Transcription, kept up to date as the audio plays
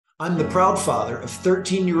I'm the proud father of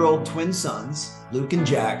 13-year-old twin sons, Luke and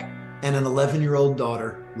Jack, and an 11-year-old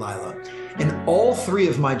daughter, Lila. And all three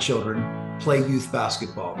of my children play youth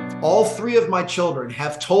basketball. All three of my children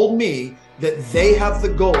have told me that they have the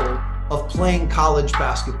goal of playing college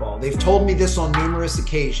basketball. They've told me this on numerous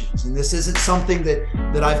occasions, and this isn't something that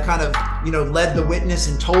I've kind of, led the witness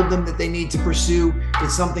and told them that they need to pursue.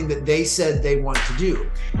 It's something that they said they want to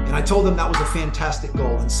do. And I told them that was a fantastic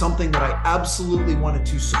goal and something that I absolutely wanted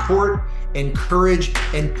to support, encourage,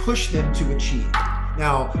 and push them to achieve.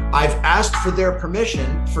 Now, I've asked for their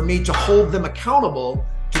permission for me to hold them accountable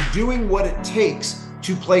to doing what it takes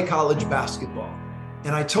to play college basketball.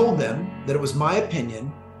 And I told them that it was my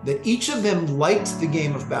opinion that each of them liked the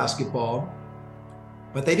game of basketball,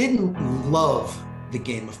 but they didn't love the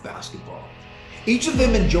game of basketball. Each of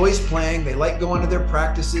them enjoys playing. They like going to their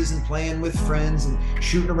practices and playing with friends and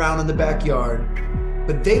shooting around in the backyard,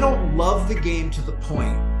 but they don't love the game to the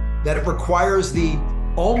point that it requires the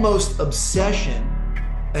almost obsession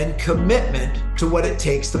and commitment to what it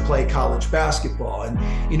takes to play college basketball. And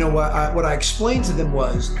what I explained to them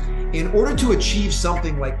was, in order to achieve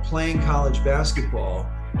something like playing college basketball,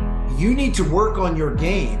 you need to work on your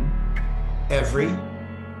game every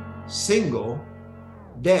single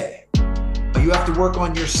day. You have to work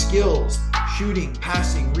on your skills, shooting,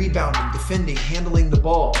 passing, rebounding, defending, handling the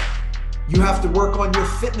ball. You have to work on your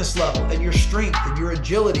fitness level and your strength and your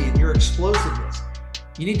agility and your explosiveness.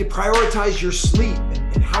 You need to prioritize your sleep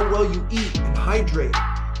and how well you eat and hydrate.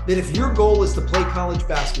 That if your goal is to play college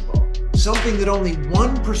basketball, something that only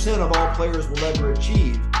 1% of all players will ever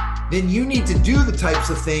achieve, then you need to do the types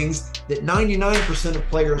of things that 99% of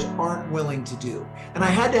players aren't willing to do. And I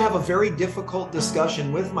had to have a very difficult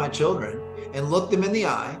discussion with my children and look them in the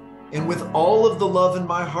eye, and with all of the love in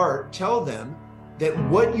my heart, tell them that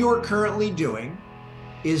what you're currently doing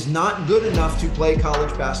is not good enough to play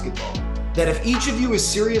college basketball. That if each of you is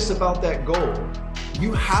serious about that goal,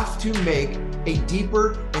 you have to make a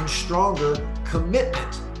deeper and stronger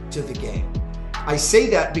commitment to the game. I say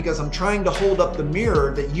that because I'm trying to hold up the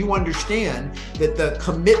mirror that you understand that the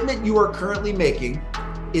commitment you are currently making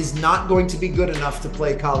is not going to be good enough to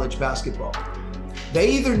play college basketball. They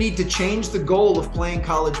either need to change the goal of playing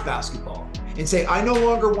college basketball and say, I no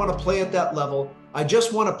longer want to play at that level. I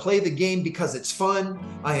just want to play the game because it's fun.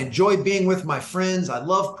 I enjoy being with my friends. I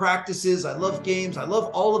love practices. I love games. I love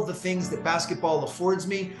all of the things that basketball affords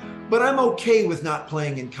me, but I'm okay with not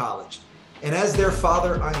playing in college. And as their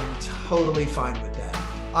father, I am totally fine with that.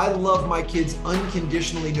 I love my kids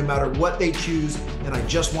unconditionally, no matter what they choose, and I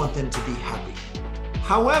just want them to be happy.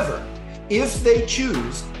 However, if they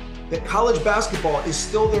choose that college basketball is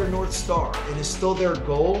still their North Star and is still their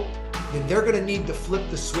goal, then they're going to need to flip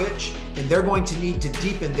the switch, and they're going to need to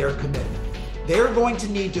deepen their commitment. They're going to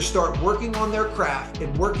need to start working on their craft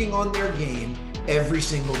and working on their game every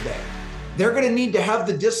single day. They're going to need to have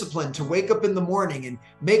the discipline to wake up in the morning and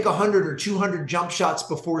make 100 or 200 jump shots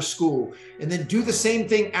before school, and then do the same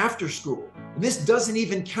thing after school. And this doesn't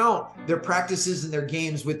even count their practices and their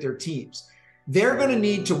games with their teams. They're going to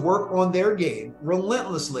need to work on their game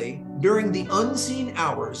relentlessly during the unseen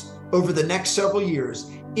hours over the next several years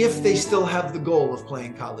if they still have the goal of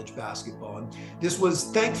playing college basketball. And this was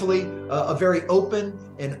thankfully a very open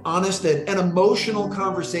and honest and emotional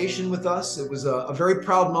conversation with us. It was a very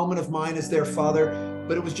proud moment of mine as their father,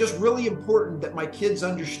 but it was just really important that my kids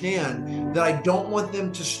understand that I don't want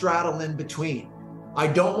them to straddle in between. I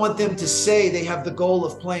don't want them to say they have the goal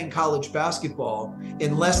of playing college basketball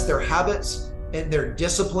unless their habits and their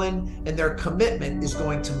discipline and their commitment is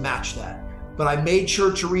going to match that. But I made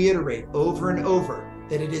sure to reiterate over and over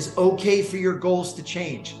that it is okay for your goals to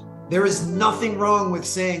change. There is nothing wrong with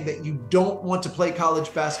saying that you don't want to play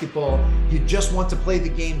college basketball. You just want to play the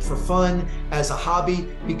game for fun, as a hobby,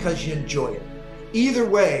 because you enjoy it. Either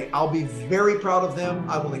way, I'll be very proud of them.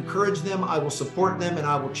 I will encourage them, I will support them, and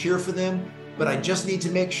I will cheer for them. But I just need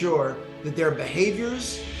to make sure that their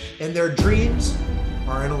behaviors and their dreams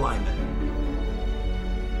are in alignment.